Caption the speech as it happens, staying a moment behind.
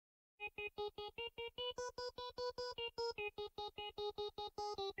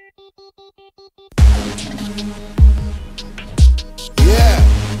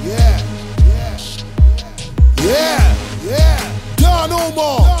Don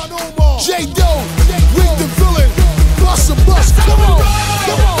Omar, J. Doe, Rick the Villain, Bust a Bus, come on,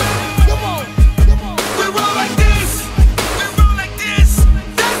 come on, come on, come on. We roll like this, we roll like this,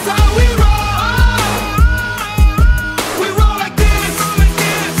 that's how we roll. We roll like this,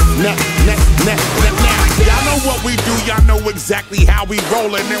 Y'all know what we do, y'all know exactly how we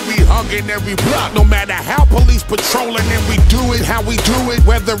rollin', and we huggin' every block. No matter how police patrolin', and we do it how we do it,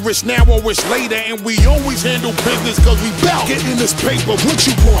 whether it's now or it's later. And we always handle business cause we bout getting this paper. What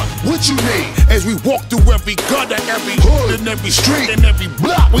you want, what you need, as we walk through every gutter, every hood, and every street, and every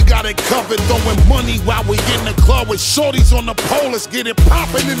block. We got it covered, throwing money while we in the club with shorties on the pole. Let's get it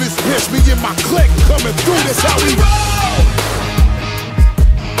poppin' in this bitch. Me and my clique coming through, that's how we roll.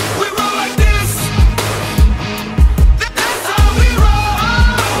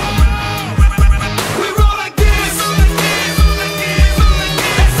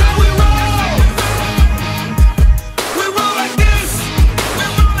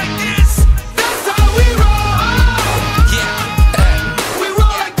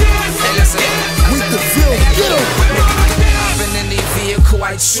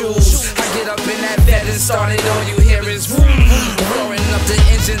 Shoes. I get up in that bed and started, all you hear is vroom, roaring up the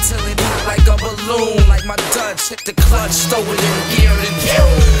engine till it pop like a balloon. Like my Dutch, hit the clutch, throw it in gear and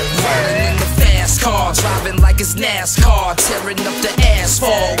riding in the fast car, driving like it's NASCAR, tearing up the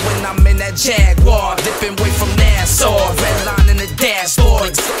asphalt when I'm in that Jaguar, dipping away from Nassau, red line in the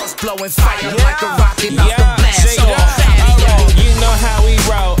dashboard, exhaust blowing fire like a rocket out the blast off. You know how we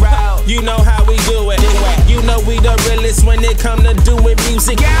roll, you know how we do it. You know we the realest when it come to doing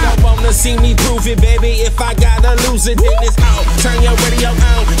music. Don't wanna see me prove it, baby. If I gotta lose it, then it's out. Turn your radio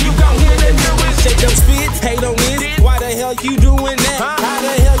on, you gon' hear the newest. Shake them spit, hate on this. Why the hell you doing that? How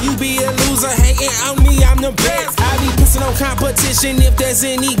the hell you be a loser? Hating on me, I'm the best. I be pissing on competition. If there's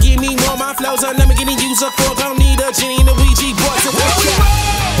any, give me more. My flows are never getting used up for. Don't need a genie and a Ouija board to watch out.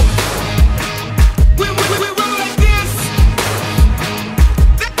 We roll like this.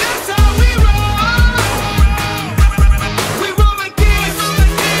 That's how we roll. We roll like this.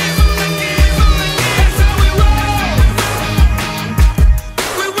 That's how we roll.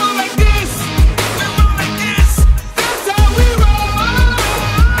 We roll like this. We roll like this. That's how we roll.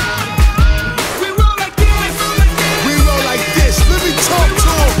 We roll like this. We roll like this, let me talk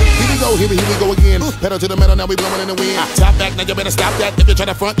to him. Here we go again. Pedal to the metal, now we blowing in the wind. Top back, now you better stop that. If you try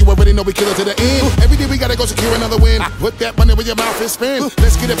to front, you already know we kill it to the end. Every day we gotta go secure another win. Put that money where your mouth is spin.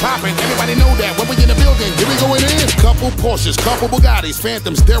 Let's get it poppin', everybody know that. When we in the building, here we going in. Couple Porsches, couple Bugattis,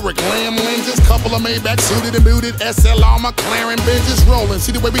 Phantoms, Derek, Lamb, Lenses, couple of Maybach, suited and booted, SLR, McLaren, Benches rolling.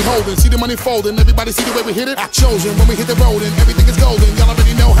 See the way we holding, see the money folding. Everybody see the way we hit it. I chosen when we hit the road and everything is golden. Y'all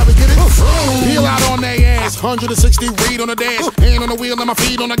already know how we get it. Peel out on their ass, 160 read on the dash, hand on the wheel and my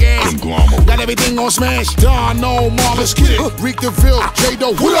feet on the gas. Got everything on smash. Don Omar, let's get it. Rick the Villain, J.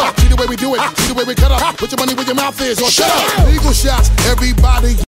 Doe, what up? See the way we do it, see the way we cut up. Put your money where your mouth is, or shut up. Legal shots, everybody.